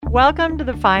Welcome to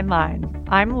The Fine Line.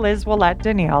 I'm Liz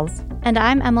Willette-Daniels. And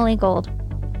I'm Emily Gold.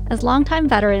 As longtime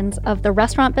veterans of the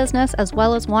restaurant business as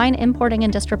well as wine importing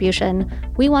and distribution,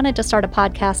 we wanted to start a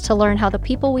podcast to learn how the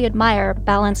people we admire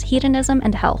balance hedonism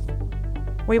and health.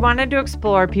 We wanted to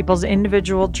explore people's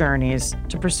individual journeys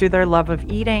to pursue their love of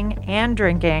eating and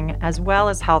drinking, as well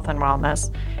as health and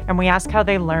wellness, and we ask how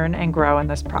they learn and grow in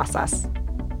this process.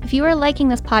 If you are liking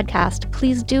this podcast,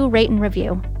 please do rate and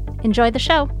review. Enjoy the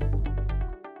show.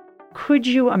 Could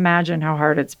you imagine how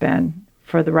hard it's been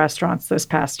for the restaurants this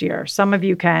past year? Some of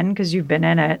you can because you've been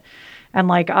in it, and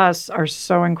like us, are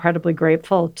so incredibly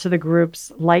grateful to the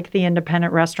groups like the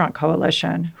Independent Restaurant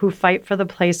Coalition who fight for the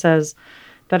places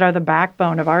that are the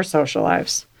backbone of our social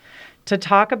lives. To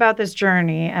talk about this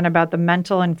journey and about the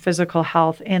mental and physical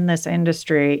health in this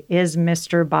industry is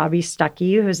Mr. Bobby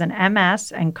Stuckey, who's an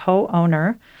MS and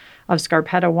co-owner of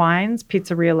Scarpetta Wines,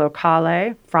 Pizzeria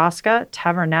Locale, Frasca,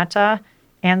 Tavernetta,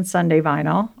 and Sunday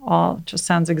Vinyl. All just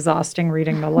sounds exhausting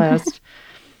reading the list.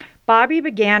 Bobby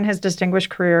began his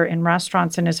distinguished career in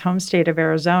restaurants in his home state of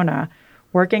Arizona,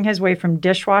 working his way from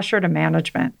dishwasher to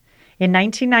management. In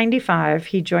 1995,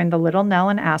 he joined the Little Nell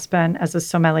in Aspen as a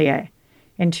sommelier.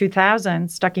 In 2000,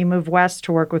 Stuckey moved west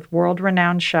to work with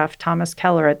world-renowned chef Thomas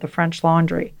Keller at the French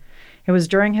Laundry. It was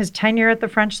during his tenure at the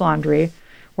French Laundry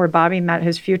where Bobby met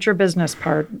his future business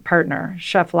partner,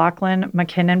 Chef Lachlan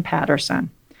McKinnon Patterson.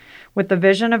 With the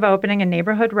vision of opening a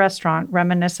neighborhood restaurant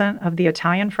reminiscent of the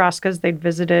Italian Frascas they'd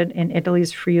visited in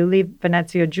Italy's Friuli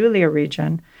Venezia Giulia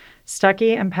region,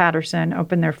 Stuckey and Patterson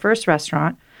opened their first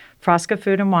restaurant, Frasca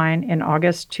Food and Wine, in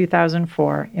August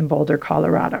 2004 in Boulder,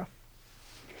 Colorado.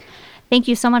 Thank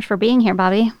you so much for being here,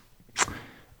 Bobby.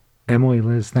 Emily,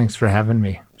 Liz, thanks for having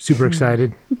me. Super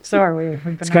excited. So are we.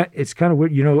 It's kind of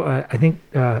weird. You know, I think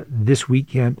this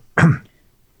weekend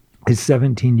is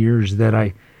 17 years that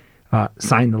I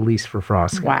signed the lease for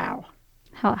Frasca. Wow.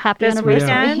 How happy This anniversary.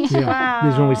 weekend? Yeah. Wow.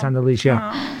 This is when we signed the lease,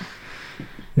 yeah.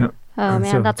 Yeah. Oh, And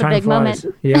man, so that's a time big flies.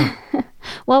 moment. Yeah.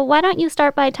 Well, why don't you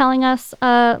start by telling us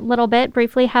a little bit,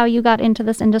 briefly, how you got into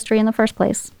this industry in the first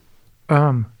place?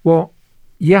 Well,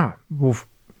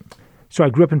 so I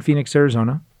grew up in Phoenix,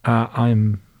 Arizona.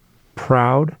 I'm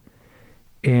proud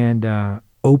and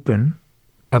open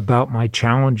about my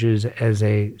challenges as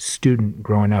a student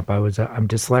growing up. I'm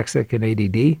dyslexic and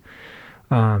ADD.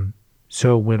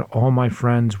 So when all my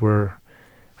friends were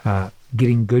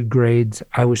getting good grades,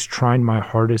 I was trying my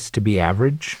hardest to be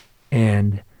average,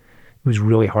 and it was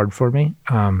really hard for me.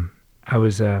 I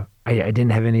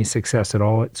didn't have any success at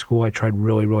all at school. I tried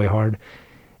really, really hard,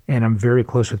 and I'm very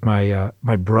close with my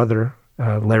brother,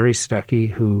 Larry Stuckey,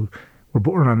 who were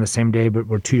born on the same day, but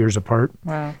we're 2 years apart.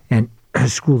 Wow. And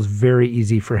school's very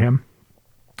easy for him.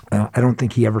 I don't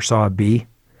think he ever saw a B.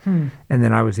 And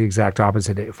then I was the exact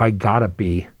opposite. If I got a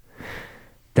B,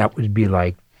 that would be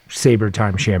like saber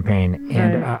time champagne.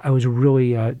 And I was a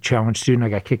really challenged student. I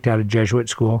got kicked out of Jesuit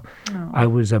school. Oh. I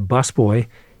was a busboy,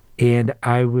 and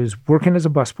I was working as a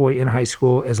busboy in high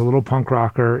school as a little punk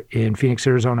rocker in Phoenix,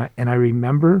 Arizona. And I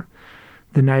remember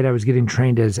the night I was getting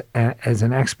trained as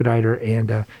an expediter,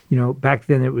 and back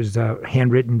then it was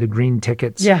handwritten, the green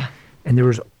tickets. Yeah. And there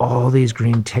was all these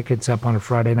green tickets up on a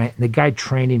Friday night. And the guy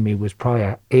training me was probably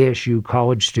an ASU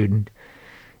college student,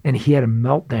 and he had a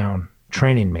meltdown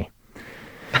training me.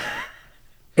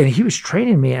 And he was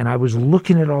training me, and I was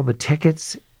looking at all the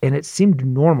tickets, and it seemed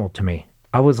normal to me.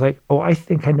 I was like, oh, I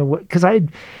think I know what, because I had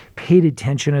paid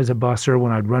attention as a busser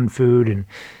when I'd run food, and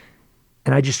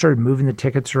I just started moving the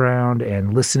tickets around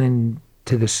and listening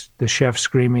to the chef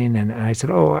screaming, and I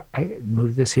said, oh, I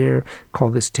moved this here,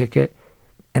 call this ticket.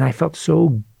 And I felt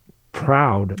so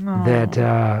proud that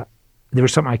there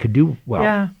was something I could do well.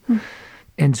 Yeah.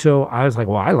 And so I was like,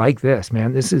 well, I like this,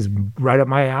 man. This is right up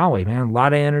my alley, man. A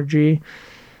lot of energy.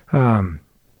 I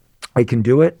can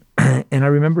do it. And I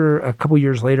remember a couple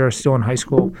years later, I was still in high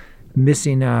school,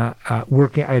 missing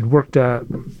working. I had worked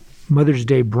Mother's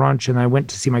Day brunch, and I went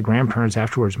to see my grandparents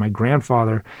afterwards. My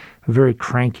grandfather, a very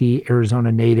cranky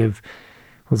Arizona native,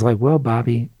 was like, well,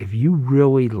 Bobby, if you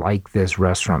really like this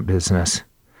restaurant business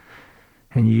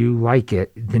and you like it,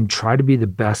 then try to be the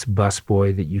best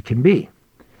busboy that you can be.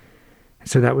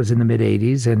 So that was in the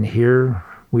mid-'80s, and here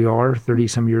we are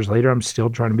 30-some years later. I'm still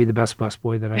trying to be the best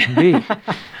busboy that I can be.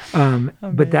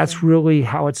 But that's really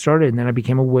how it started. And then I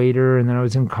became a waiter, and then I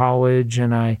was in college,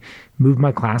 and I moved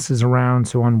my classes around.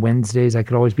 So on Wednesdays, I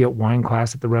could always be at wine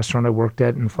class at the restaurant I worked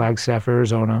at in Flagstaff,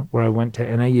 Arizona, where I went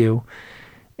to NAU.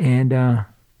 And,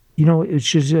 it was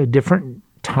just a different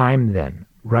time then,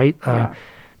 right? Yeah.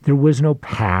 There was no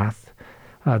path.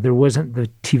 There wasn't the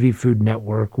TV Food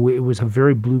Network. It was a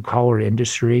very blue-collar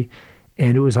industry,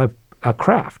 and it was a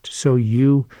craft. So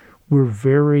you were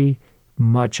very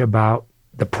much about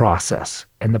the process.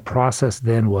 And the process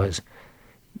then was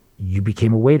you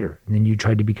became a waiter, and then you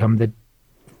tried to become the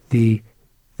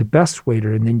best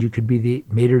waiter, and then you could be the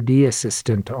maitre d'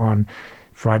 assistant on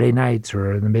Friday nights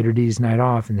or the maitre d's night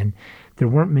off. And then there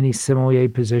weren't many sommelier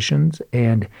positions.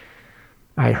 And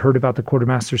I heard about the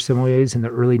quartermaster sommeliers in the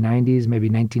early 90s, maybe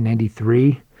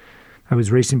 1993. I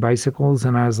was racing bicycles,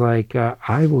 and I was like,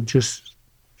 I will just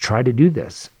try to do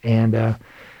this. And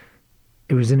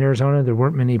it was in Arizona. There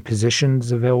weren't many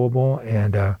positions available,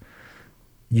 and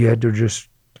you had to just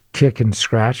kick and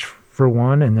scratch for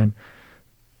one. And then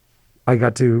I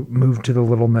got to move to the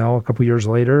Little Nell a couple years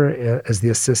later as the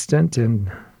assistant,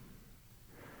 and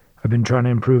I've been trying to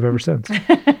improve ever since.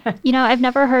 I've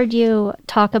never heard you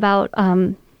talk about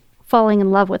falling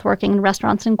in love with working in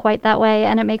restaurants in quite that way.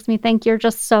 And it makes me think you're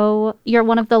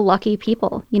one of the lucky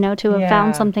people, to have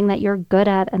found something that you're good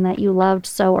at and that you loved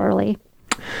so early.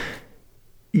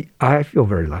 I feel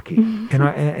very lucky.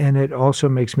 And it also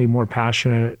makes me more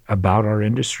passionate about our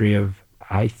industry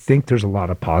I think there's a lot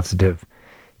of positive,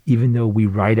 even though we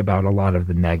write about a lot of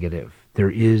the negative.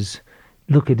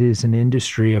 It is an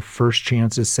industry of first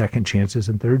chances, second chances,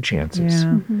 and third chances. Yeah.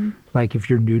 Mm-hmm. Like if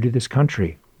you're new to this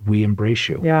country, we embrace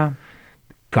you. Yeah.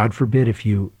 God forbid if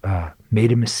you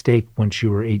made a mistake once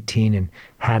you were 18 and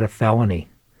had a felony,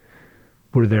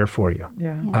 we're there for you.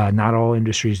 Yeah. Not all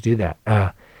industries do that.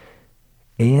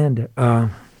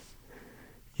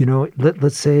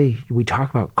 Let's say we talk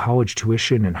about college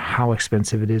tuition and how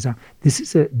expensive it is now. This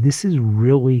is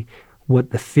really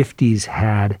what the 50s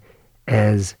had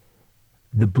as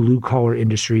the blue-collar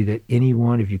industry, that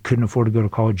anyone, if you couldn't afford to go to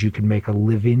college, you could make a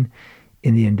living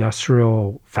in the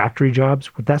industrial factory jobs.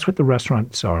 But that's what the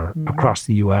restaurants are across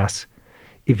the U.S.,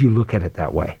 if you look at it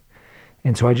that way.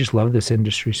 And so I just love this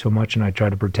industry so much, and I try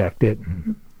to protect it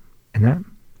and that.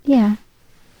 Yeah.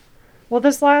 Well,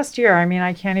 this last year,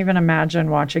 I can't even imagine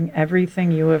watching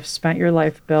everything you have spent your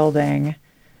life building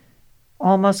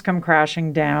almost come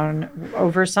crashing down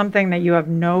over something that you have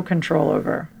no control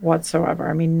over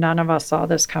whatsoever. None of us saw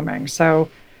this coming.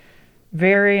 So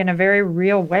in a very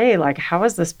real way, like, how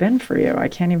has this been for you? I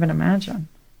can't even imagine.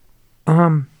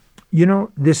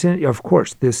 This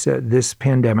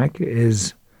pandemic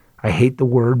is, I hate the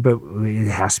word, but it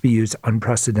has to be used,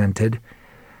 unprecedented.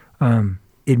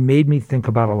 It made me think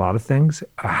about a lot of things,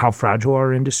 how fragile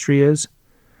our industry is.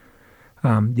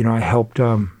 I helped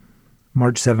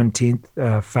March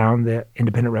 17th found the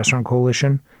Independent Restaurant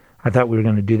Coalition. I thought we were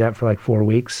going to do that for like 4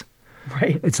 weeks.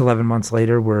 Right. It's 11 months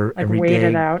later. We're every day. Wait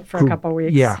it out for a couple of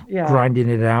weeks. Yeah, grinding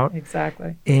it out.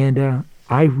 Exactly. And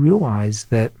I realized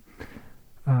that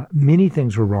many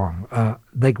things were wrong.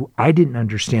 I didn't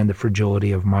understand the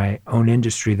fragility of my own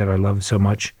industry that I love so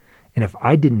much. And if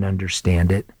I didn't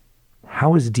understand it,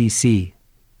 how is DC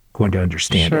going to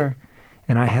understand it?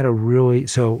 And I had we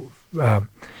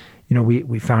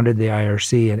founded the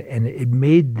IRC, and it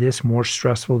made this more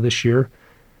stressful this year.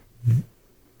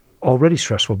 Already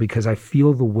stressful because I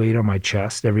feel the weight on my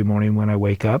chest every morning when I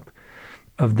wake up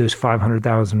of those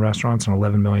 500,000 restaurants and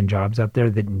 11 million jobs out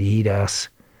there that need us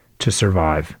to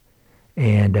survive.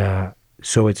 And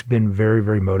so it's been very,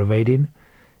 very motivating.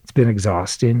 It's been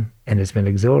exhausting, and it's been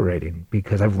exhilarating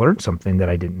because I've learned something that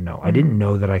I didn't know. I didn't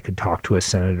know that I could talk to a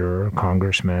senator or a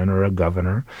congressman or a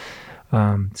governor.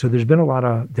 So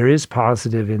there is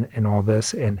positive in all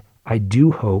this. And I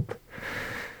do hope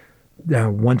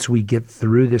that once we get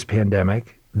through this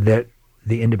pandemic, that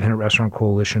the Independent Restaurant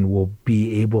Coalition will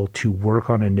be able to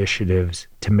work on initiatives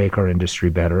to make our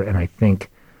industry better. And I think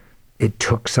it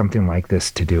took something like this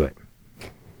to do it.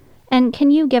 And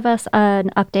can you give us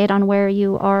an update on where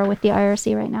you are with the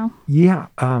IRC right now? Yeah,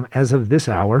 as of this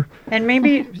hour. And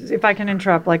maybe, if I can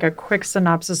interrupt, like a quick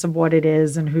synopsis of what it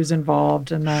is and who's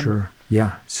involved, and then. Sure.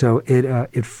 Yeah. So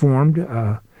it formed.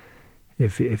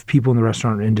 If people in the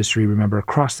restaurant industry remember,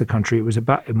 across the country, it was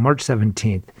about March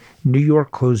 17th. New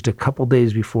York closed a couple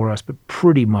days before us, but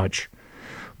pretty much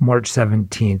March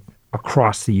 17th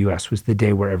across the U.S. was the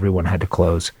day where everyone had to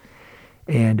close.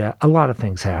 And a lot of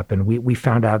things happened. We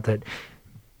found out that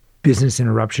business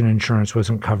interruption insurance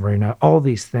wasn't covering it. All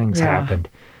these things happened.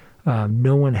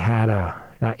 No one had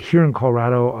here in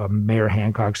Colorado, Mayor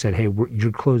Hancock said, hey,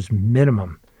 you're closed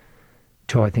minimum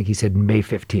till I think he said May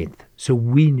 15th. So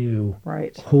we knew,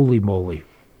 holy moly,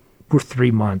 we're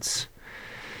 3 months.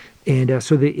 And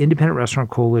so the Independent Restaurant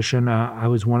Coalition, I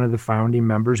was one of the founding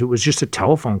members. It was just a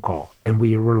telephone call. And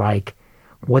we were like,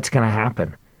 what's going to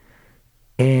happen?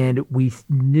 And we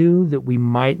knew that we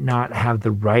might not have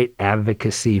the right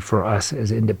advocacy for us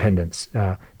as independents.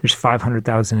 There's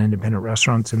 500,000 independent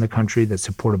restaurants in the country that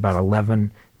support about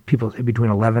 11 people, between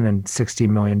 11 and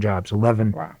 16 million jobs.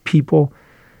 11 Wow. people,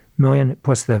 million,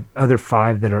 plus the other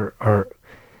 5 that are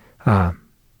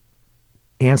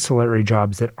ancillary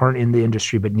jobs that aren't in the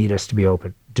industry but need us to be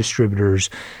open. Distributors,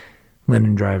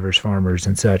 linen drivers, farmers,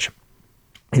 and such.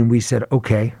 And we said,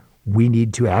 okay, we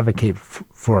need to advocate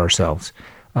for ourselves.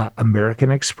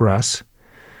 American Express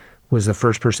was the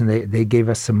first person. They gave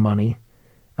us some money.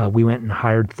 We went and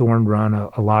hired Thorn Run,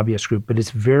 a lobbyist group. But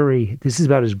this is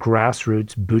about as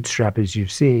grassroots, bootstrap as you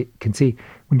can see.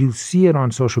 When you see it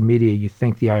on social media, you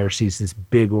think the IRC is this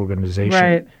big organization.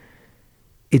 Right.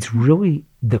 It's really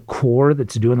the core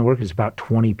that's doing the work is about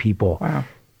 20 people. Wow.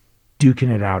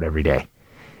 Duking it out every day.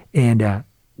 And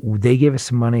they gave us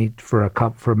some money for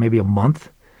maybe a month.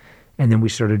 And then we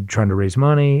started trying to raise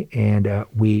money. And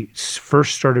we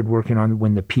first started working on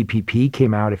when the PPP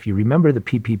came out. If you remember, the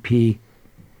PPP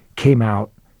came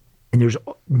out and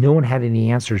no one had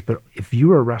any answers. But if you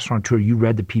were a restaurateur, you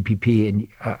read the PPP, and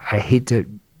I hate to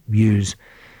use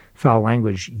foul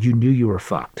language, you knew you were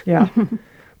fucked. Yeah.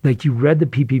 Like you read the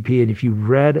PPP, and if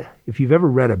you've ever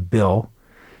read a bill,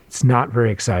 it's not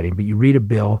very exciting, but you read a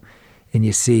bill and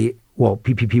you see, well,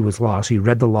 PPP was law. So you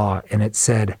read the law and it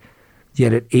said you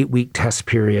had an 8-week test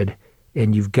period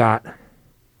and and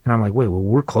I'm like, wait, well,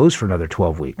 we're closed for another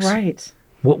 12 weeks. Right.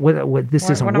 What this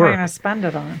doesn't work. What am I going to spend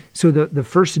it on? So the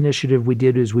first initiative we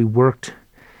did is we worked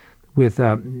with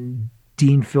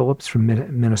Dean Phillips from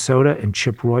Minnesota and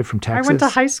Chip Roy from Texas. I went to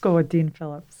high school with Dean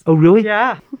Phillips. Oh, really?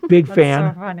 Yeah. Big That's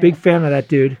fan. so funny. Big fan of that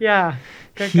dude. Yeah.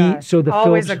 Good guy. So the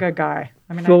Always Phillips, a good guy.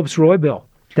 I mean, Phillips Roy bill.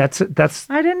 That's.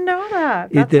 I didn't know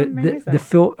that. That's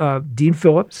amazing. Dean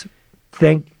Phillips.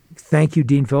 Thank you,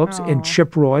 Dean Phillips, and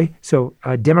Chip Roy. So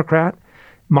a Democrat,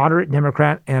 moderate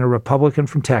Democrat, and a Republican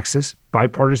from Texas,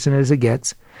 bipartisan as it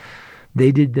gets.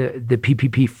 They did the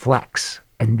PPP flex,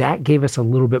 and that gave us a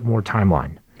little bit more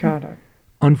timeline. Got it.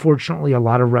 Unfortunately, a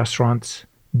lot of restaurants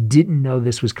didn't know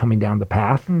this was coming down the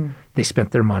path. They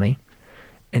spent their money.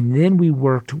 And then we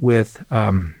worked with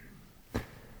Earl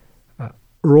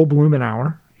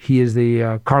Blumenauer. He is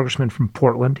the congressman from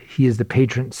Portland. He is the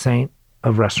patron saint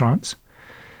of restaurants.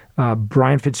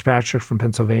 Brian Fitzpatrick from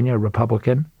Pennsylvania, a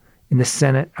Republican. In the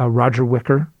Senate, Roger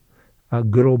Wicker, a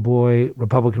good old boy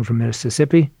Republican from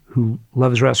Mississippi who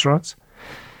loves restaurants.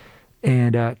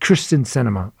 And Kristen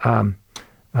Sinema,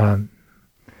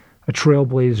 a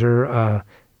trailblazer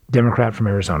Democrat from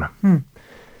Arizona.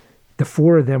 The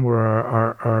 4 of them were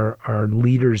our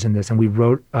leaders in this, and we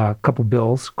wrote a couple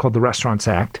bills called the Restaurants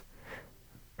Act.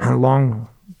 The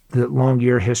long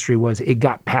year history was it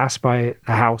got passed by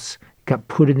the House, got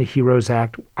put in the HEROES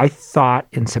Act. I thought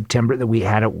in September that we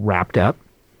had it wrapped up.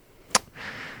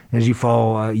 As you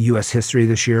follow U.S. history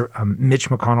this year, Mitch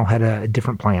McConnell had a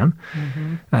different plan.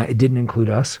 It didn't include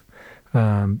us.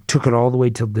 Took it all the way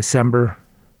till December,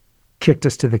 kicked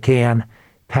us to the can,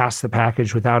 passed the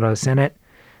package without us in it.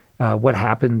 What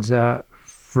happens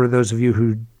for those of you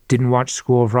who didn't watch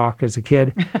School of Rock as a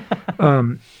kid,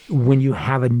 when you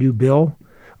have a new bill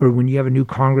or when you have a new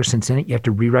Congress and Senate, you have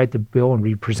to rewrite the bill and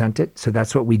represent it. So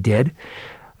that's what we did.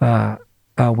 We kind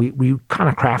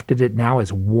of crafted it now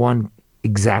as one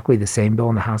exactly the same bill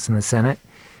in the House and the Senate.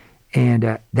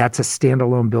 And that's a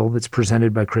standalone bill that's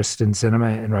presented by Kristen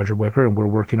Sinema and Roger Wicker, and we're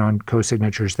working on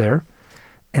co-signatures there.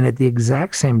 And at the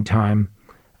exact same time,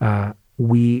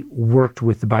 we worked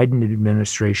with the Biden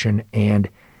administration, and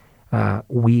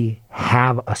we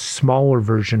have a smaller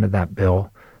version of that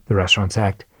bill, the Restaurants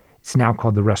Act. It's now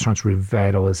called the Restaurants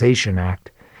Revitalization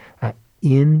Act,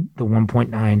 in the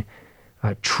 $1.9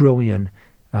 trillion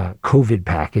COVID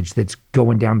package that's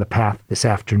going down the path this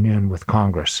afternoon with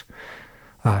Congress.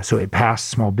 So it passed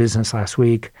small business last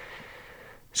week.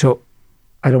 So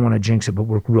I don't want to jinx it, but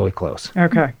we're really close.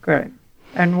 Okay, great.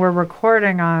 And we're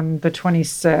recording on the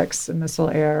 26th, and this will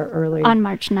air on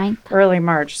March 9th. Early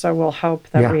March. So we'll hope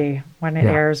that when it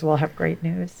airs, we'll have great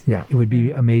news. Yeah, it would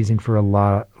be amazing for a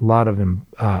lot of them.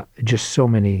 Just so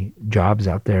many jobs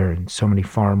out there, and so many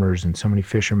farmers, and so many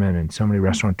fishermen, and so many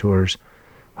restaurateurs.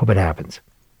 Hope it happens.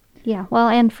 Yeah, well,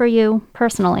 and for you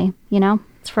personally,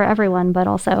 it's for everyone, but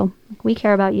also we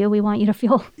care about you. We want you to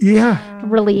feel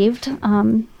relieved.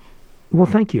 Well,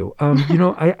 thank you.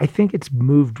 I think it's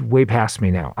moved way past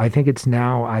me now. I think it's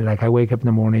now, I wake up in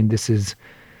the morning, this is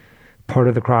part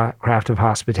of the craft of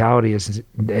hospitality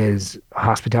is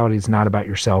hospitality is not about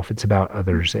yourself, it's about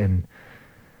others. And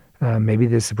maybe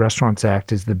this Restaurants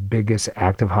Act is the biggest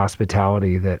act of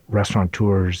hospitality that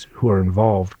restaurateurs who are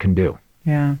involved can do.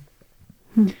 Yeah.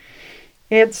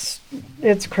 It's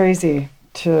crazy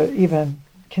to even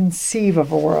conceive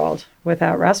of a world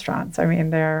without restaurants. I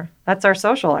mean, that's our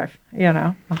social life,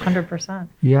 100%.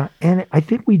 Yeah. And I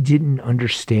think we didn't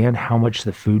understand how much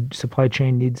the food supply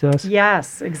chain needs us.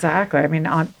 Yes, exactly. I mean,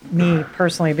 on me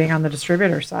personally being on the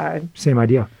distributor side. Same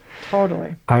idea.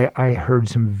 Totally. I heard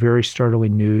some very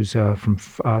startling news from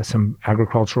some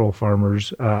agricultural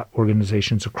farmers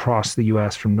organizations across the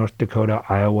U.S., from North Dakota,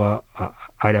 Iowa,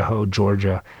 Idaho,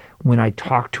 Georgia. When I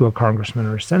talk to a congressman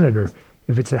or a senator,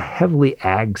 if it's a heavily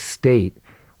ag state,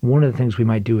 one of the things we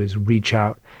might do is reach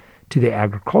out to the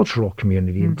agricultural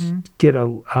community and get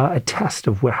a test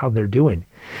of how they're doing.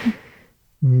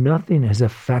 Nothing has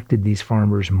affected these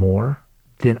farmers more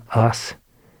than us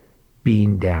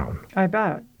being down. I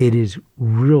bet. It is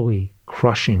really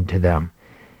crushing to them.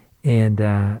 And,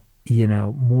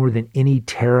 more than any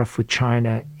tariff with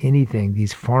China, anything,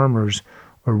 these farmers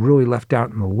are really left out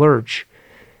in the lurch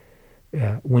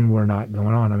when we're not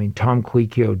going on. I mean, Tom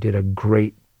Colicchio did a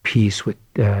great piece with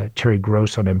Terry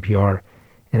Gross on NPR,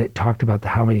 and it talked about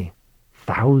how many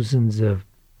thousands of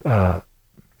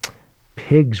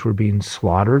pigs were being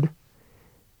slaughtered,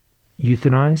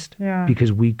 euthanized,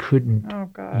 because we couldn't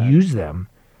use them.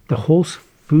 The whole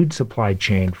food supply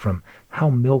chain, from how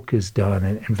milk is done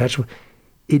and vegetables,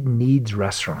 it needs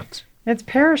restaurants. It's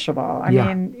perishable. I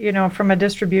mean, from a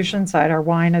distribution side, our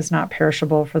wine is not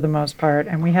perishable for the most part,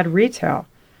 and we had retail,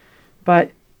 but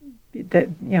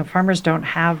farmers don't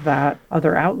have that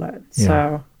other outlet.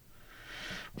 So,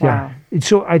 wow. Yeah.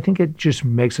 So I think it just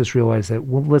makes us realize that,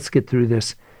 let's get through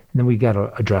this, and then we got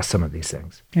to address some of these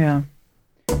things. Yeah.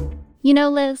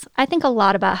 Liz, I think a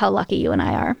lot about how lucky you and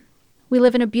I are. We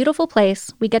live in a beautiful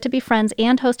place. We get to be friends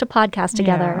and host a podcast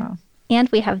together. Yeah. And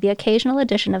we have the occasional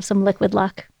addition of some liquid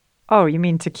luck. Oh, you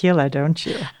mean tequila, don't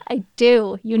you? I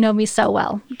do. You know me so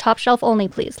well. Top shelf only,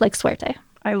 please, like Suerte.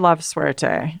 I love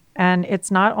Suerte. And it's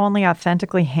not only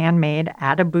authentically handmade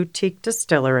at a boutique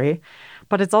distillery,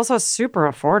 but it's also super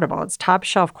affordable. It's top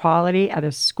shelf quality at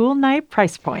a school night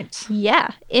price point.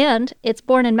 Yeah, and it's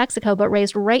born in Mexico but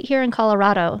raised right here in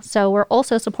Colorado. So we're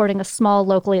also supporting a small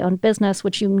locally owned business,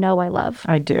 which I love.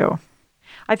 I do.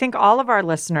 I think all of our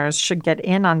listeners should get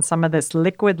in on some of this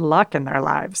liquid luck in their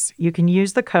lives. You can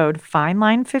use the code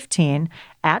FINELINE15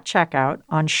 at checkout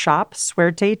on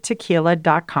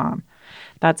shopsuertetequila.com.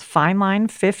 That's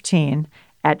FINELINE15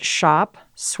 at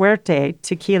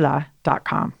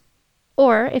shopsuertetequila.com.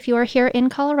 Or if you are here in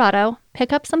Colorado,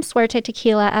 pick up some Suerte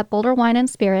tequila at Boulder Wine and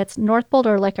Spirits, North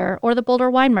Boulder Liquor, or the Boulder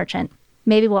Wine Merchant.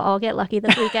 Maybe we'll all get lucky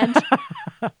this weekend.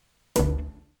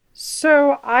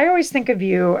 So I always think of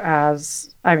you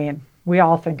as, we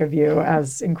all think of you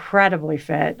as incredibly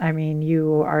fit. I mean,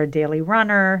 you are a daily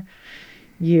runner.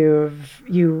 You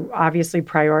obviously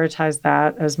prioritize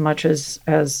that as much as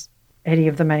any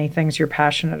of the many things you're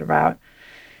passionate about.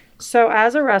 So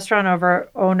as a restaurant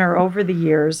owner over the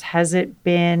years, has it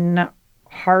been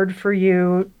hard for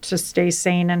you to stay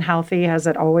sane and healthy? Has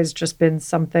it always just been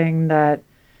something that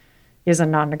is a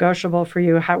non-negotiable for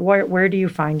you? Where do you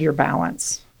find your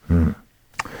balance?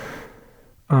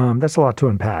 That's a lot to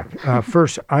unpack.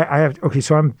 First,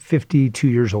 so I'm 52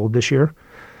 years old this year.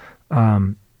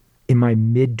 In my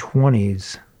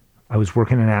mid-20s, I was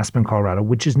working in Aspen, Colorado,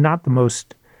 which is not the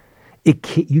most,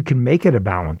 you can make it a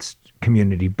balanced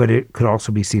community, but it could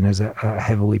also be seen as a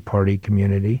heavily party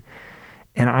community.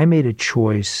 And I made a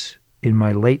choice in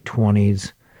my late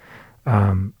 20s.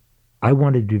 I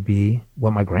wanted to be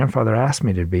what my grandfather asked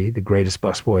me to be, the greatest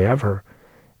busboy ever.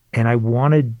 And I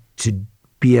wanted to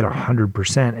be at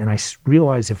 100%. And I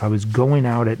realized if I was going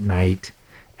out at night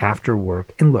after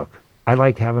work, and look, I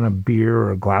like having a beer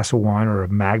or a glass of wine or a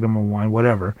magnum of wine,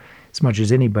 whatever, as much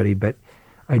as anybody, but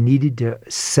I needed to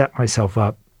set myself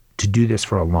up to do this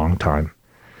for a long time.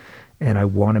 And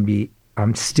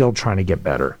I'm still trying to get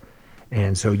better.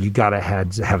 And so you got to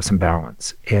have some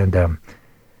balance. And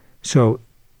so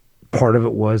part of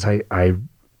it was I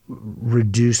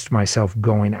reduced myself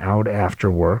going out after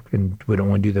work and would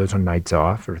only do those on nights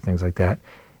off or things like that.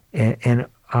 And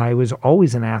I was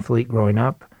always an athlete growing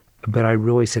up, but I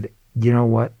really said, you know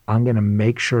what? I'm going to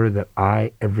make sure that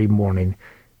I, every morning,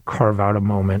 carve out a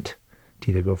moment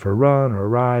to either go for a run or a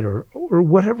ride or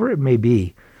whatever it may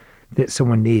be that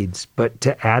someone needs, but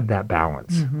to add that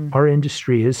balance. Mm-hmm. Our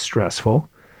industry is stressful.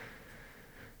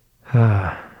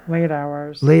 Late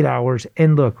hours.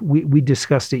 And look, we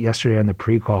discussed it yesterday on the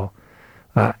pre-call.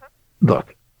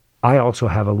 Look, I also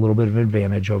have a little bit of an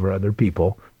advantage over other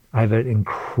people. I have an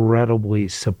incredibly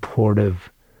supportive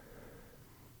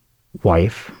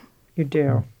wife. You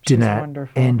do. Jeanette, she's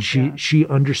wonderful. And she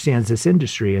understands this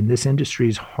industry, and this industry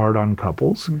is hard on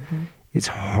couples. Mm-hmm. It's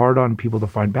hard on people to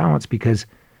find balance because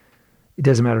It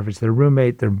doesn't matter if it's their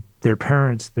roommate, their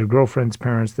parents, their girlfriend's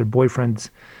parents, their boyfriend's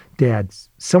dads.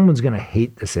 Someone's going to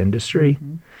hate this industry,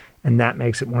 and that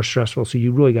makes it more stressful. So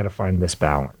you really got to find this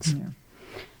balance. Yeah.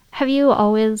 Have you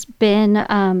always been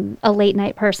a late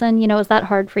night person? You know, is that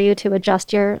hard for you to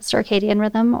adjust your circadian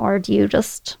rhythm, or do you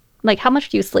just like how much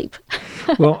do you sleep?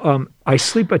 Well, I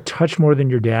sleep a touch more than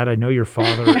your dad. I know your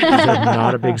father is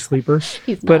not a big sleeper,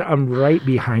 He's but not. I'm right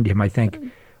behind him, I think.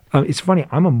 It's funny.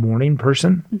 I'm a morning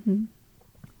person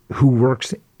who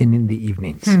works in the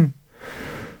evenings.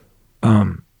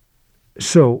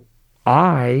 So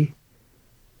a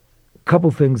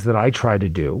couple things that I try to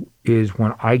do is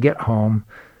when I get home,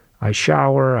 I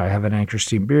shower, I have an Anchor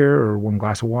Steam beer or one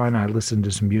glass of wine, I listen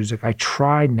to some music. I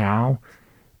try now,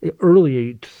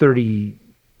 early 30,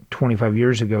 25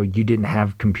 years ago, you didn't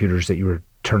have computers that you were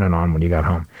turning on when you got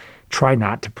home. Try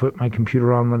not to put my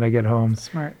computer on when I get home.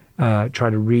 Smart. Try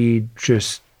to read,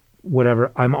 just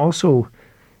whatever. I'm also,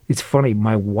 it's funny,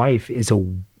 my wife is a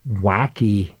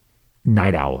wacky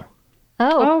night owl.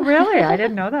 Oh, really? I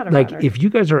didn't know that about Like, her. if you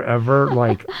guys are ever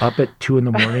like up at 2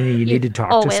 a.m. and you need to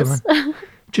talk Always. to someone,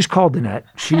 just call Danette.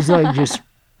 She's like just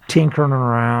tinkering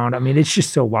around. I mean, it's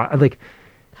just so wild. Like,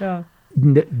 Yeah.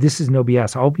 this is no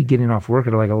BS. I'll be getting off work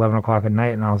at like 11 o'clock at night,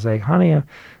 and I'll say, honey, I'm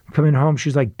coming home.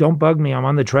 She's like, don't bug me. I'm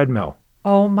on the treadmill.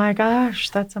 Oh my gosh,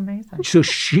 that's amazing. So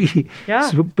she,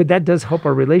 Yeah. but that does help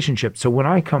our relationship. So when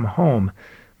I come home,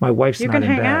 my wife's You not can in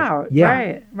hang bed. out.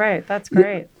 Yeah. Right. That's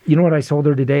great. You know what I told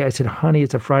her today? I said, honey,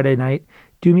 it's a Friday night.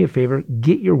 Do me a favor,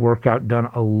 get your workout done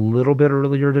a little bit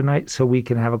earlier tonight so we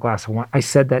can have a glass of wine. I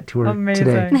said that to her Amazing.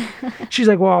 today. She's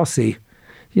like, well, I'll see.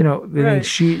 You know, and then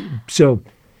Right.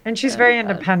 And she's very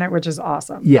independent, which is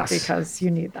awesome. Yes. Because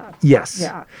you need that. yes.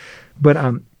 Yeah. But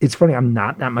it's funny, I'm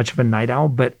not that much of a night owl,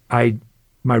 but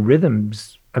my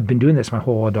rhythms, I've been doing this my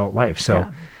whole adult life.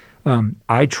 So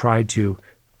I try to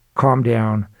calm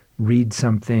down, read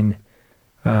something,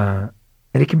 and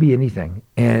it can be anything.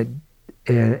 And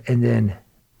then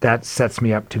that sets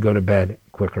me up to go to bed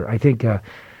quicker. I think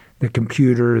the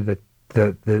computer, the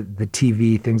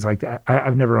TV, things like that.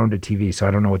 I've never owned a TV, so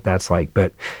I don't know what that's like.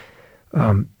 But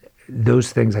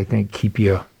those things, I think, keep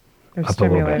you They're up a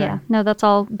little bit. stimulating. Yeah, no, that's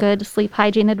all good sleep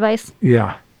hygiene advice.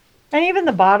 Yeah. And even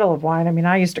the bottle of wine. I mean,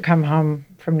 I used to come home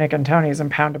from Nick and Tony's and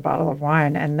pound a bottle of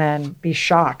wine and then be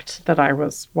shocked that I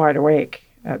was wide awake.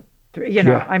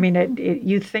 Yeah. I mean,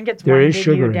 you think it's There is winding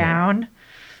sugar you in it. down,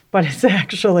 but it's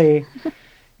actually,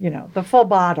 the full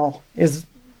bottle is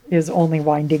only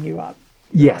winding you up.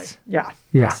 Yes. Yeah.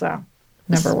 Yeah. So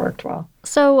never worked well.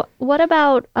 So what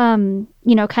about,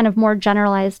 kind of more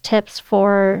generalized tips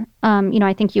for,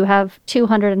 I think you have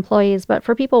 200 employees, but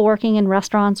for people working in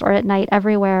restaurants or at night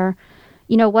everywhere,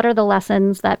 what are the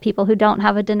lessons that people who don't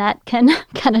have a Danette can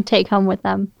kind of take home with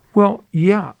them? Well,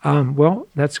 yeah. Well,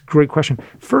 that's a great question.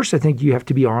 First, I think you have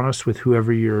to be honest with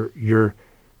whoever you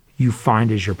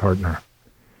find as your partner,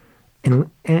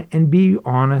 and be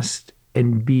honest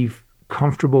and be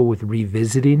comfortable with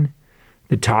revisiting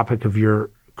the topic of your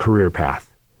career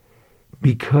path,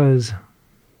 because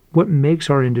what makes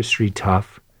our industry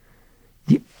tough,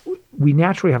 we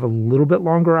naturally have a little bit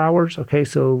longer hours. Okay,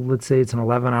 so let's say it's an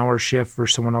 11-hour shift for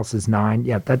someone else's 9.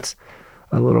 Yeah, that's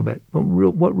a little bit. But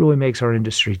what really makes our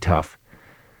industry tough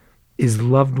is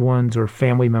loved ones or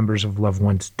family members of loved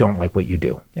ones don't like what you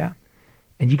do. Yeah.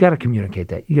 And you got to communicate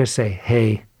that. You got to say,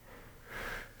 hey,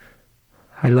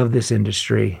 I love this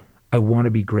industry. I want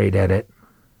to be great at it.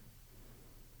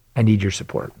 I need your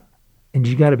support. And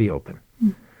you got to be open.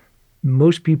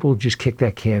 Most people just kick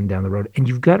that can down the road, and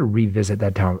you've got to revisit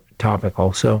that topic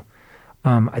also.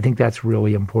 I think that's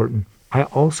really important. I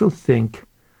also think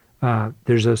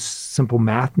there's a simple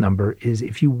math number is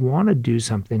if you want to do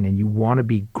something and you want to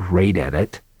be great at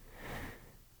it,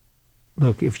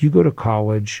 look, if you go to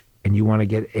college and you want to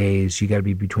get A's, you got to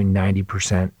be between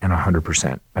 90% and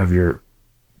 100% of your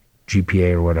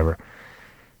GPA or whatever.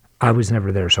 I was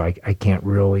never there, so I can't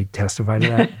really testify to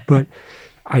that. But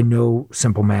I know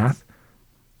simple math.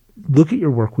 Look at your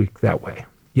work week that way.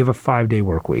 You have a 5-day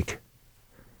work week.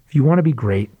 If you want to be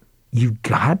great, you've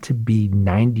got to be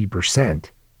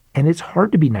 90%. And it's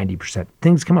hard to be 90%.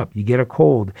 Things come up. You get a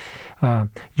cold.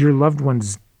 Your loved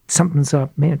ones, something's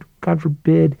up. Man, God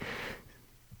forbid,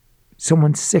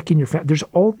 someone's sick in your family. There's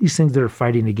all these things that are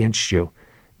fighting against you.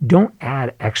 Don't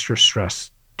add extra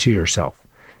stress to yourself.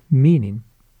 Meaning,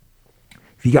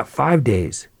 if you got 5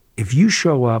 days, if you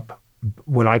show up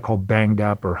what I call banged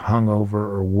up or hungover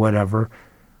or whatever,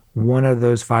 one of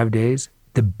those 5 days,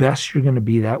 the best you're going to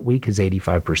be that week is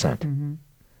 85%. Mm-hmm.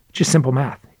 Just simple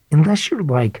math. Unless you're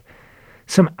like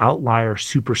some outlier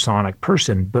supersonic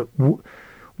person. But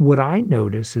what I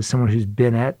notice as someone who's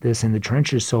been at this in the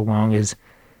trenches so long is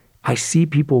I see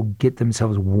people get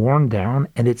themselves worn down,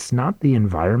 and it's not the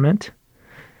environment,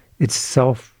 it's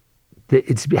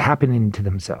it's happening to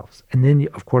themselves. And then,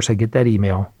 of course, I get that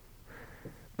email,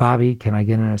 Bobby, can I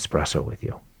get an espresso with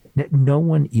you? No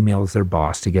one emails their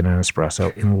boss to get an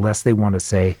espresso unless they want to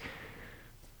say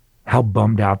how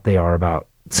bummed out they are about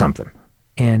something,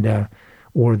 and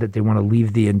or that they want to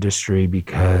leave the industry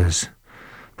because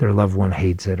their loved one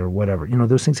hates it or whatever.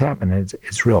 Those things happen.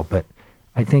 It's real. But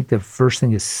I think the first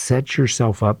thing is set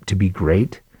yourself up to be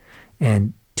great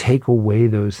and take away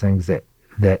those things that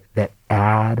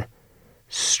add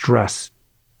stress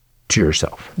to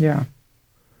yourself. Yeah.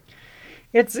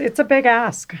 It's a big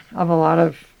ask of a lot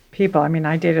of people. I mean,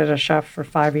 I dated a chef for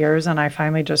 5 years, and I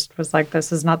finally just was like,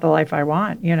 this is not the life I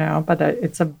want, but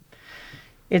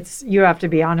you have to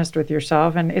be honest with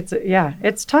yourself, and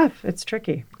it's tough. It's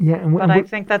tricky. Yeah. But I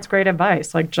think that's great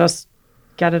advice. Like, just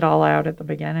get it all out at the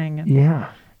beginning and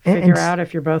figure out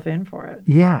if you're both in for it.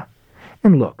 Yeah.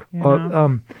 And look,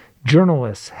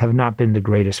 journalists have not been the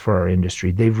greatest for our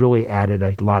industry. They've really added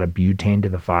a lot of butane to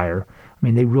the fire. I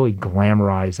mean, they really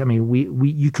glamorize. I mean,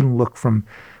 you can look from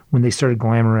when they started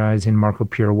glamorizing Marco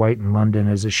Pierre White in London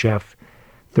as a chef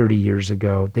 30 years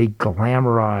ago. They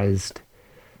glamorized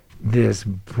this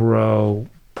bro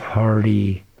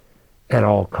party at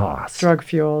all costs. Drug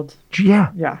fueled.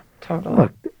 Yeah. Yeah, totally.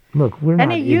 Look, we're not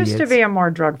And it idiots. used to be a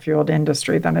more drug fueled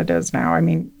industry than it is now. I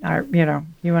mean,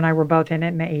 you and I were both in it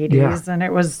in the 80s, and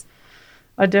it was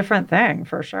a different thing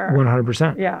for sure.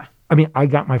 100%. Yeah. I mean, I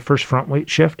got my first front weight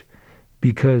shift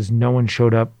because no one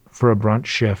showed up for a brunch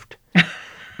shift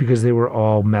because they were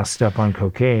all messed up on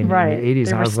cocaine Right. in the 80s.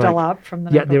 They and were I was still like, up from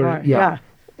the night before. Yeah.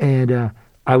 And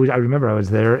I remember I was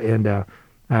there, and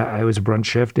I was a brunch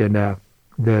shift, and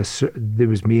there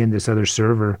was me and this other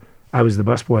server. I was the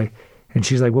busboy, and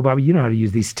she's like, "Well, Bobby, you know how to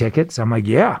use these tickets?" I'm like,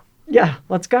 "Yeah,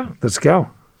 let's go." let's go."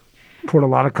 Poured a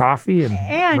lot of coffee and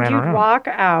ran you'd around. walk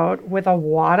out with a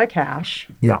wad of cash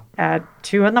Yeah, at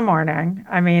 2 a.m.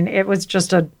 I mean, it was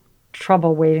just a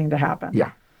trouble waiting to happen.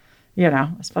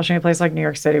 yeah, Especially in a place like New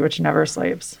York City, which never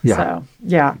sleeps. Yeah. So,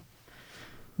 yeah.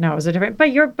 No, it was a different,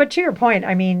 but to your point,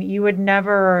 I mean, you would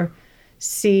never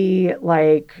see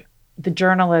like the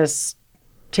journalists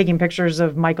taking pictures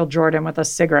of Michael Jordan with a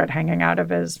cigarette hanging out of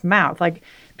his mouth. Like,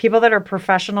 people that are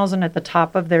professionals and at the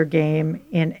top of their game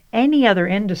in any other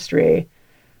industry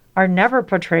are never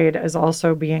portrayed as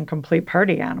also being complete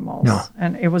party animals. No.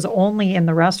 And it was only in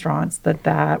the restaurants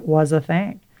that was a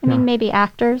thing. I mean, maybe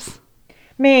actors.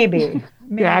 Maybe.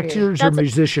 The actors or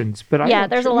musicians, but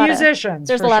There's a lot musicians.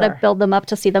 There's a lot of build them up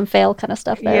to see them fail kind of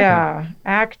stuff there. Yeah.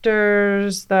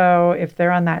 Actors, though, if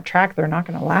they're on that track, they're not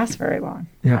going to last very long.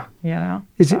 Yeah,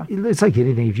 it's like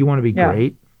anything. If you want to be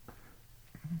great,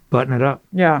 button it up.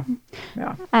 Yeah.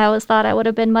 I always thought I would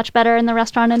have been much better in the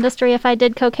restaurant industry if I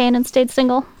did cocaine and stayed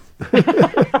single. Why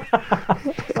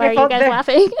are you guys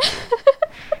laughing?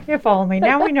 If only.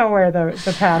 Now we know where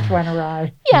the path went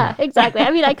awry. Yeah, exactly.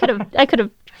 I mean, I could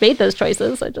have made those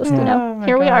choices. I just,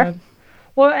 here we are.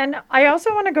 Well, and I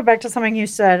also want to go back to something you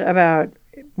said about,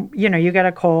 you get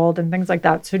a cold and things like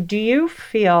that. So do you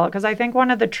feel, because I think one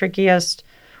of the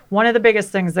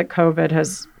biggest things that COVID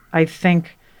has, I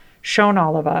think, shown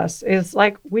all of us is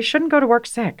like, we shouldn't go to work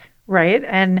sick, right?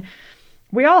 And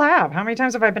we all have. How many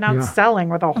times have I been out selling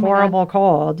with a horrible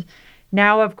cold?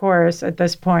 Now, of course, at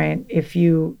this point, if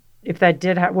that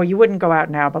did happen, well, you wouldn't go out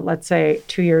now, but let's say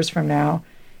 2 years from now,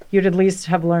 you'd at least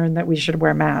have learned that we should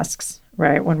wear masks,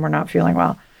 right, when we're not feeling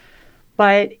well.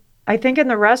 But I think in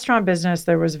the restaurant business,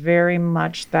 there was very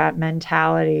much that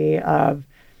mentality of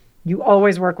you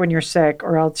always work when you're sick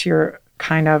or else you're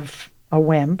kind of a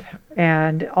wimp.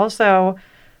 And also,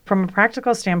 from a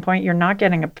practical standpoint, you're not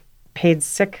getting a paid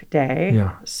sick day.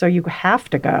 Yeah. So you have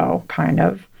to go, kind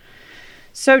of.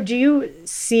 So do you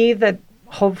see that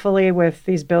hopefully with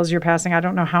these bills you're passing, I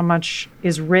don't know how much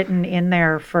is written in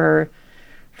there for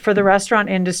the restaurant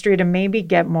industry to maybe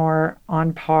get more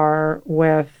on par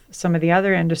with some of the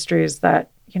other industries that,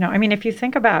 I mean, if you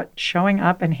think about showing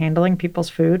up and handling people's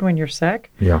food when you're sick,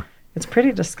 it's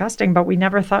pretty disgusting, but we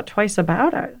never thought twice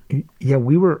about it. Yeah,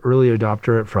 we were early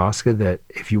adopter at Frosca that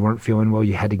if you weren't feeling well,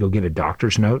 you had to go get a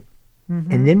doctor's note.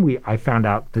 Mm-hmm. And then I found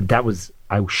out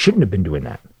I shouldn't have been doing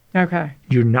that. Okay.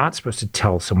 You're not supposed to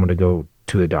tell someone to go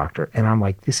to a doctor. And I'm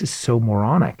like, this is so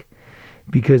moronic.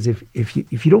 Because if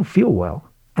you don't feel well,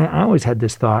 I always had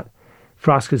this thought,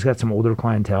 Frosca's got some older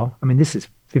clientele. I mean, this is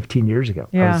 15 years ago.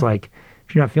 Yeah. I was like,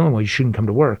 if you're not feeling well, you shouldn't come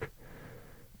to work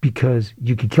because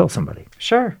you could kill somebody.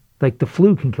 Sure. Like the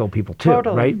flu can kill people too,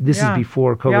 Totally. right? This is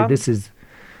before COVID. Yeah. This is,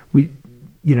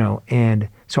 And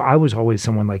so I was always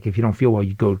someone like, if you don't feel well,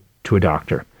 you go to a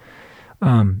doctor.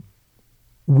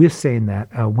 With saying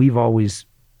that, we've always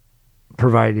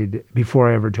provided,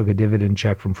 before I ever took a dividend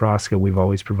check from Frosca, we've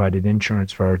always provided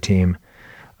insurance for our team.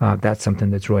 That's something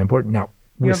that's really important. Now,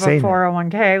 you have a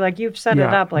 401k, like you've set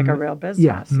it up like a real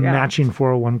business. Matching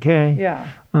 401k.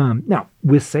 Yeah. Now,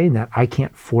 with saying that, I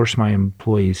can't force my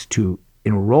employees to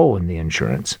enroll in the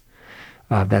insurance.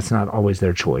 That's not always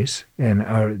their choice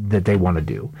and that they want to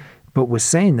do. But with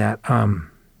saying that,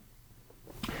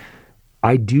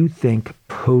 I do think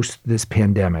post this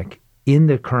pandemic, in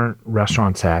the current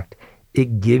Restaurants Act,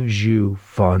 it gives you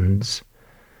funds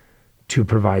to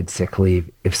provide sick leave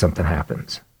if something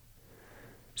happens.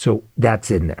 So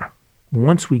that's in there.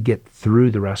 Once we get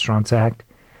through the Restaurants Act,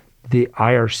 the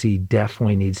IRC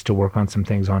definitely needs to work on some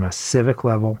things on a civic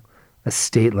level, a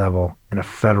state level, and a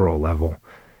federal level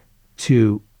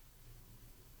to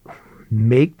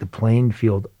make the playing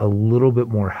field a little bit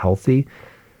more healthy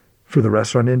for the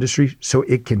restaurant industry so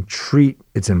it can treat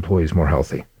its employees more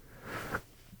healthy.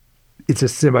 It's a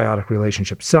symbiotic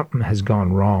relationship. Something has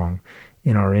gone wrong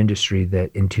in our industry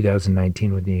that in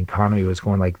 2019, when the economy was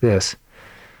going like this,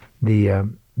 the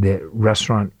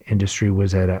restaurant industry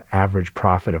was at an average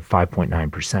profit of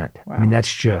 5.9%. Wow. I mean,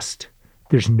 that's just,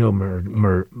 there's no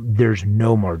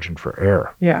margin for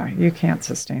error. Yeah, you can't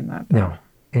sustain that. No.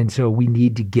 And so we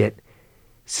need to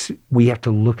we have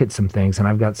to look at some things, and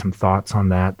I've got some thoughts on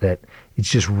that it's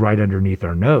just right underneath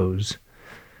our nose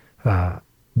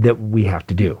that we have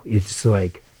to do. It's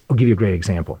like, I'll give you a great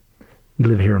example. We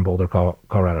live here in Boulder,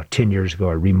 Colorado. 10 years ago,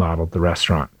 I remodeled the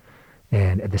restaurant.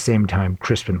 And at the same time,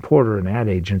 Crispin Porter, an ad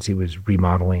agency, was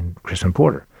remodeling Crispin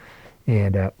Porter.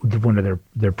 And one of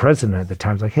their president at the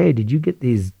time was like, hey, did you get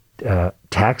these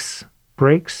tax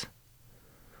breaks?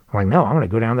 I'm like, no, I'm going to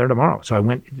go down there tomorrow. So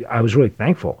I was really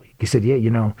thankful. He said,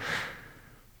 yeah,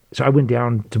 so I went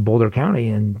down to Boulder County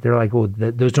and they're like, well,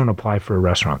 those don't apply for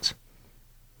restaurants.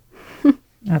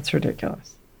 That's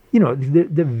ridiculous.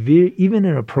 Even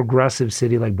in a progressive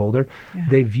city like Boulder,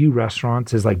 they view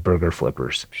restaurants as like burger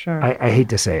flippers. Sure. I hate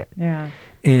to say it. Yeah.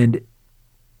 And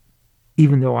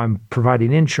even though I'm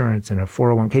providing insurance and a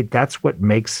 401k, that's what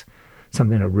makes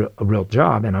something a real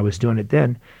job. And I was doing it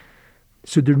then.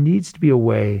 So there needs to be a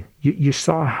way. You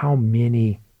saw how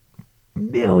many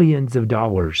millions of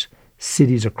dollars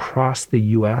cities across the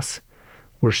U.S.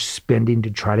 were spending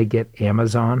to try to get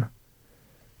Amazon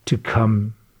to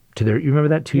come to their. You remember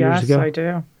that 2 years ago? Yes, I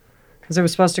do. Because it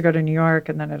was supposed to go to New York,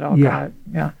 and then it all got.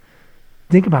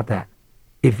 Think about that.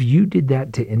 If you did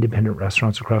that to independent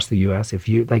restaurants across the U.S., if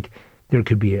you there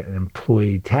could be an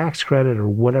employee tax credit or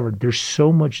whatever. There's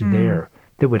so much there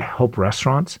that would help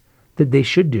restaurants that they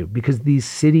should do, because these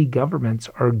city governments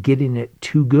are getting it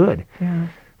too good. Yeah.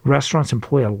 Restaurants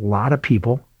employ a lot of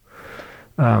people.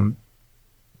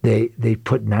 They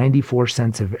put 94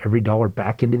 cents of every dollar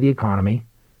back into the economy.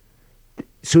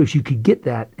 So if you could get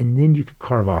that, and then you could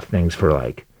carve off things for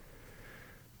like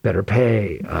better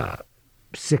pay,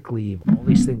 sick leave, all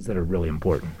these things that are really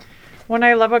important. When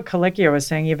I love what Colicchio was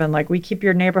saying, even like we keep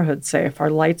your neighborhood safe. Our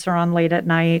lights are on late at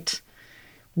night.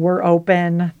 We're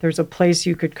open. There's a place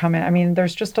you could come in. I mean,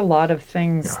 there's just a lot of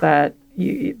things a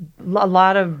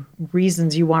lot of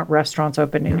reasons you want restaurants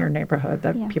open in your neighborhood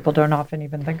that people don't often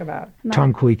even think about.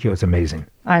 Tom Colicchio is amazing.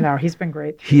 I know. He's been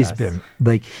great. He's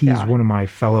one of my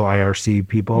fellow IRC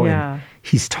people. Yeah. And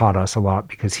he's taught us a lot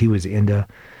because he was into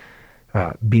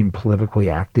being politically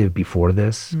active before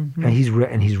this. Mm-hmm.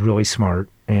 And he's really smart.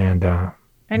 And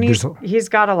he's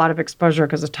got a lot of exposure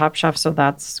because of Top Chef, so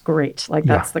that's great. Like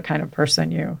that's the kind of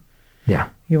person you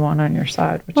want on your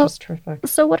side, which is terrific.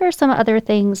 So what are some other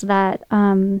things that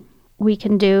we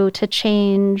can do to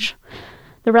change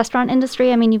the restaurant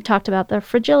industry? I mean, you've talked about the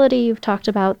fragility, you've talked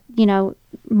about,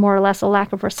 more or less a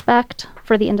lack of respect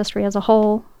for the industry as a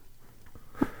whole.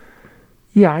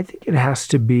 Yeah, I think it has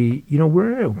to be,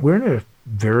 we're in a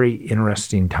very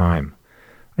interesting time.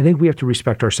 I think we have to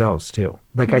respect ourselves too.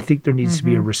 Like, I think there needs to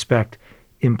be a respect,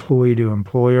 employee to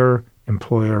employer,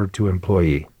 employer to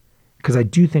employee. Because I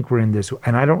do think we're in this,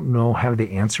 and I don't have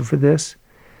the answer for this,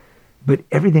 but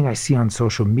everything I see on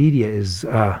social media is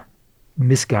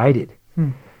misguided.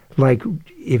 Like,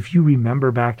 if you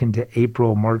remember back into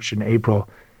March and April,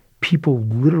 people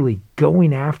literally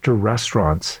going after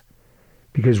restaurants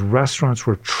because restaurants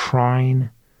were trying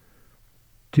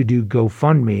to do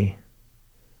GoFundMe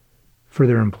for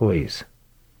their employees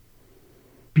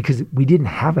because we didn't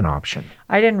have an option.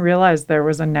 I didn't realize there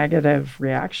was a negative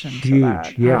reaction to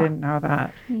that. Yeah. I didn't know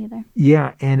that. Me either.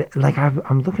 Yeah, and like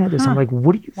I'm looking at this, I'm like,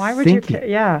 what are you Why thinking? would you?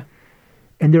 Yeah.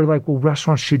 And they're like, well,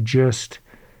 restaurants should just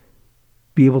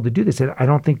be able to do this. And I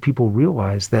don't think people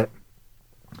realize that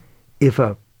if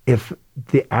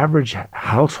the average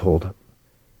household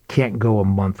can't go a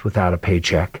month without a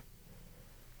paycheck,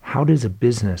 how does a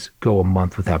business go a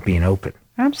month without being open?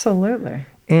 Absolutely.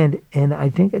 And I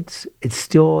think it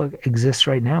still exists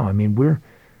right now. I mean,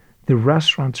 the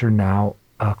restaurants are now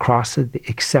across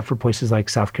except for places like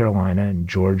South Carolina and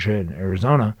Georgia and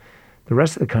Arizona, the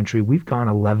rest of the country, we've gone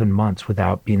 11 months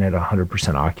without being at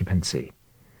 100% occupancy.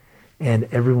 And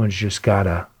everyone's just got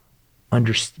to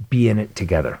be in it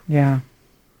together. Yeah.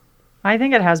 I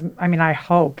think it has, I mean, I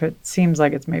hope it seems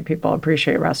like it's made people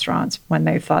appreciate restaurants when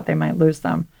they thought they might lose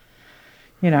them.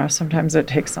 You know, sometimes it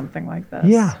takes something like this.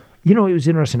 Yeah. You know, it was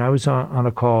interesting. I was on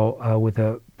a call with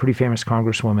a pretty famous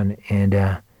congresswoman,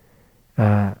 and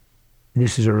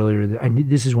this is earlier.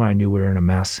 This is when I knew we were in a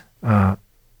mess.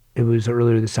 It was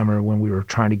earlier this summer when we were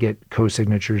trying to get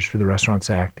co-signatures for the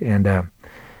Restaurants Act, and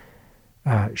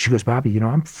she goes, "Bobby, you know,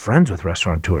 I'm friends with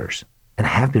restaurateurs and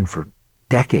have been for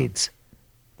decades.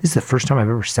 This is the first time I've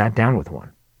ever sat down with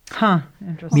one." Huh.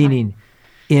 Interesting. Meaning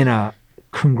in a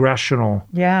congressional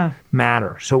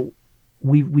matter. So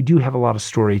we do have a lot of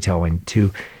storytelling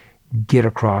to get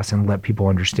across and let people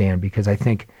understand, because I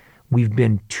think we've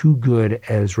been too good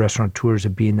as restaurateurs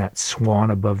of being that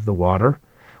swan above the water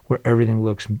where everything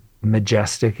looks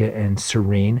majestic and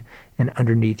serene, and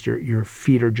underneath your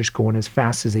feet are just going as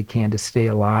fast as they can to stay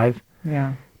alive.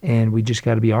 Yeah. And we just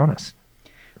got to be honest.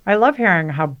 I love hearing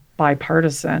how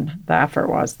bipartisan the effort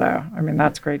was, though. I mean,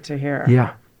 that's great to hear.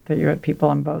 Yeah. That you had people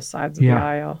on both sides of the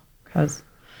aisle, because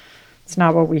it's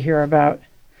not what we hear about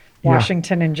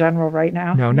Washington in general right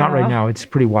now. No, not right now. It's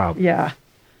pretty wild. Yeah.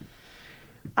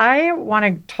 I want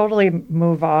to totally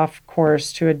move off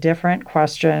course to a different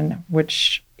question,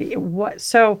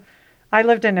 so I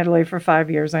lived in Italy for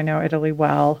 5 years. I know Italy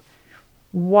well.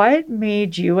 What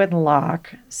made you and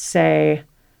Locke say,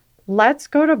 let's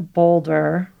go to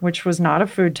Boulder, which was not a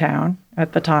food town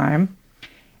at the time,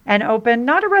 and open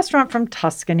not a restaurant from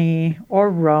Tuscany or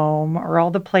Rome or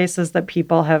all the places that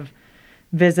people have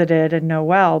visited and know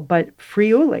well, but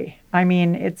Friuli? I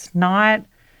mean, it's not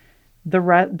the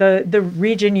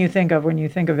region you think of when you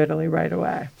think of Italy right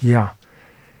away. Yeah.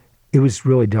 It was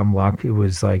really dumb luck. It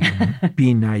was like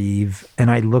being naive.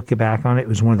 And I look back on it, it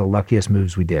was one of the luckiest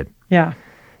moves we did. Yeah.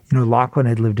 You know, Lachlan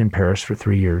had lived in Paris for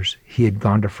 3 years. He had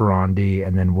gone to Ferrandi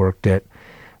and then worked in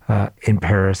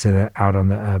Paris and out on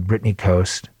the Brittany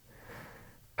coast.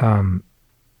 And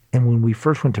when we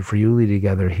first went to Friuli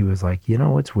together, he was like, you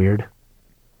know what's weird?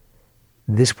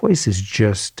 This place is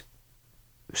just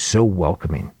so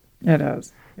welcoming. It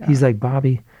is. Yeah. He's like,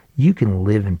 Bobby, you can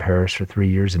live in Paris for 3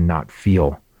 years and not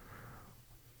feel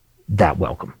that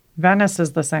welcome. Venice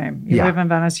is the same. You live in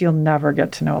Venice, you'll never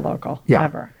get to know a local. Yeah.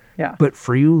 Never. Yeah. But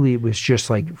Friuli was just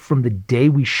like, from the day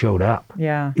we showed up,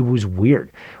 it was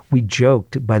weird. We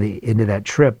joked by the end of that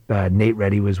trip, Nate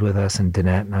Reddy was with us and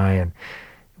Danette and I, and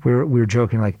we were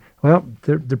joking like, well,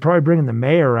 they're probably bringing the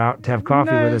mayor out to have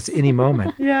coffee with us any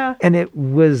moment. Yeah. And it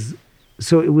was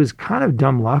kind of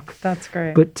dumb luck. That's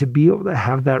great. But to be able to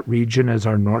have that region as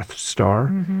our North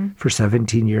Star for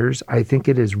 17 years, I think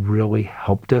it has really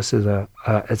helped us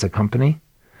as a company.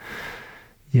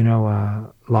 You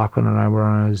know, Lachlan and I were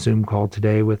on a Zoom call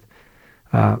today with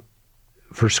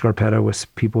for Scarpetta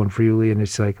with people in Friuli, and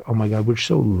it's like, oh my God, we're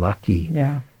so lucky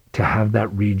to have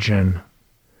that region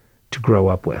to grow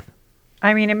up with.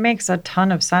 I mean, it makes a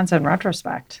ton of sense in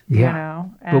retrospect. Yeah. You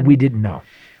know? But we didn't know.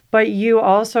 But you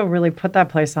also really put that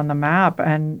place on the map.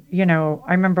 And, you know,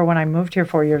 I remember when I moved here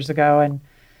 4 years ago and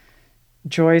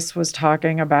Joyce was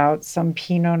talking about some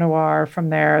Pinot Noir from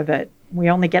there that we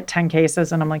only get 10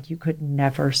 cases. And I'm like, you could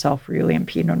never sell Friuli and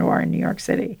Pinot Noir in New York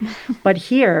City. But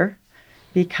here,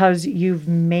 because you've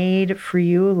made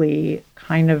Friuli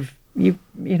kind of, you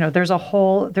know, there's a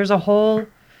whole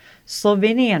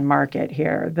Slovenian market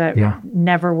here that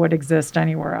never would exist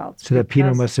anywhere else. So that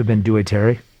Pinot must have been Due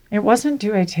Terre? It wasn't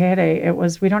Due Terre. It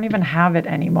was, we don't even have it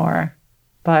anymore.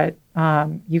 But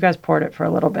you guys poured it for a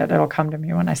little bit. It'll come to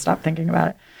me when I stop thinking about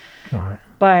it. All right.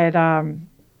 But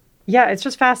yeah, it's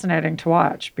just fascinating to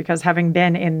watch, because having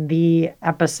been in the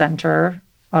epicenter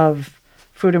of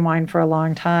food and wine for a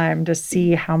long time, to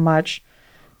see how much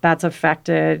that's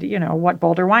affected, you know, what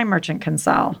Boulder Wine Merchant can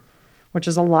sell, which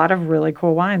is a lot of really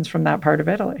cool wines from that part of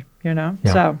Italy, you know?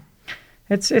 Yeah. So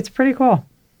it's pretty cool.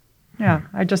 Yeah,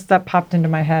 that popped into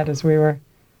my head as we were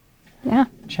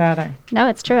chatting. No,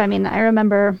 it's true. I mean, I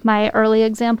remember my early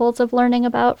examples of learning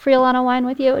about Friulano wine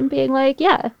with you and being like,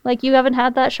 like, you haven't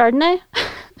had that Chardonnay?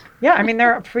 Yeah, I mean,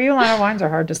 Friulano wines are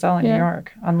hard to sell in New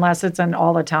York, unless it's an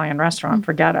all-Italian restaurant.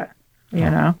 Forget it, you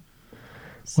know?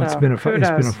 So, well, it's been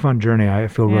a fun journey. I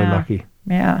feel really lucky.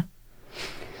 Yeah.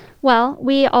 Well,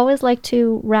 we always like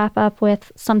to wrap up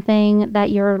with something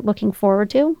that you're looking forward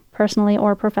to, personally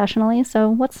or professionally. So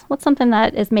what's something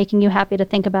that is making you happy to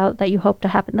think about that you hope to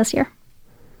happen this year?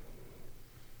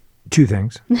 Two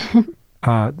things.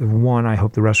 The one, I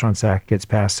hope the Restaurants Act gets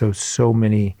passed so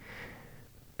many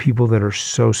people that are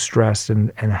so stressed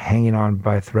and hanging on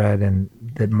by a thread and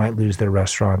that might lose their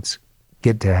restaurants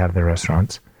get to have their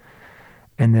restaurants.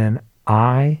 And then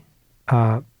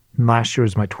last year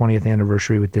was my 20th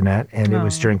anniversary with Danette, and it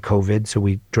was during COVID, so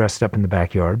we dressed up in the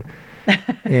backyard.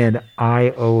 And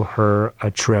I owe her a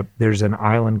trip. There's an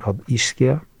island called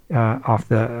Ischia off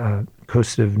the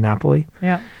coast of Napoli.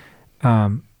 Yeah.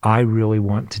 I really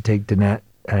want to take Danette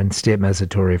and stay at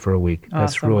Mezzatori for a week. Awesome.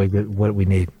 That's really good, what we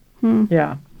need.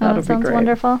 Yeah, that'll That sounds be great.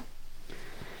 wonderful.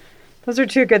 Those are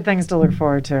two good things to look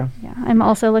forward to. Yeah, I'm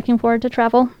also looking forward to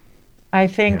travel. I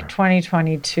think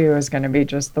 2022 is going to be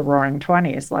just the roaring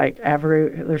 20s. Like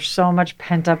there's so much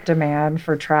pent up demand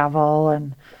for travel.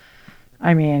 And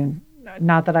I mean,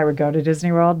 not that I would go to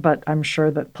Disney World, but I'm sure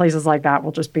that places like that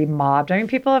will just be mobbed. I mean,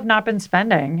 people have not been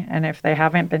spending. And if they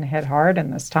haven't been hit hard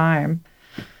in this time,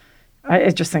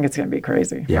 I just think it's going to be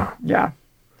crazy. Yeah. Yeah.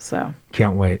 So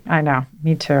Can't wait. I know.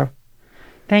 Me too.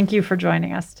 Thank you for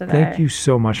joining us today. Thank you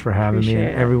so much for having me. Appreciate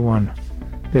And it. everyone,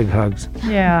 big hugs.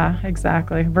 Yeah,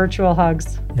 exactly. Virtual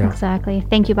hugs. Yeah. Exactly.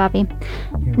 Thank you, Bobby.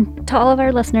 To all of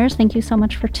our listeners, thank you so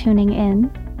much for tuning in.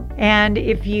 And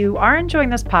if you are enjoying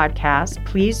this podcast,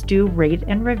 please do rate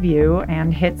and review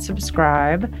and hit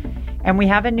subscribe. And we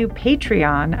have a new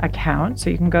Patreon account. So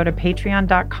you can go to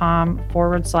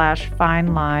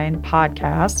patreon.com/FineLine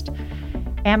Podcast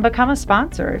and become a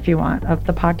sponsor if you want of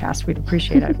the podcast. We'd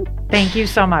appreciate it. Thank you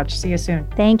so much. See you soon.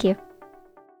 Thank you.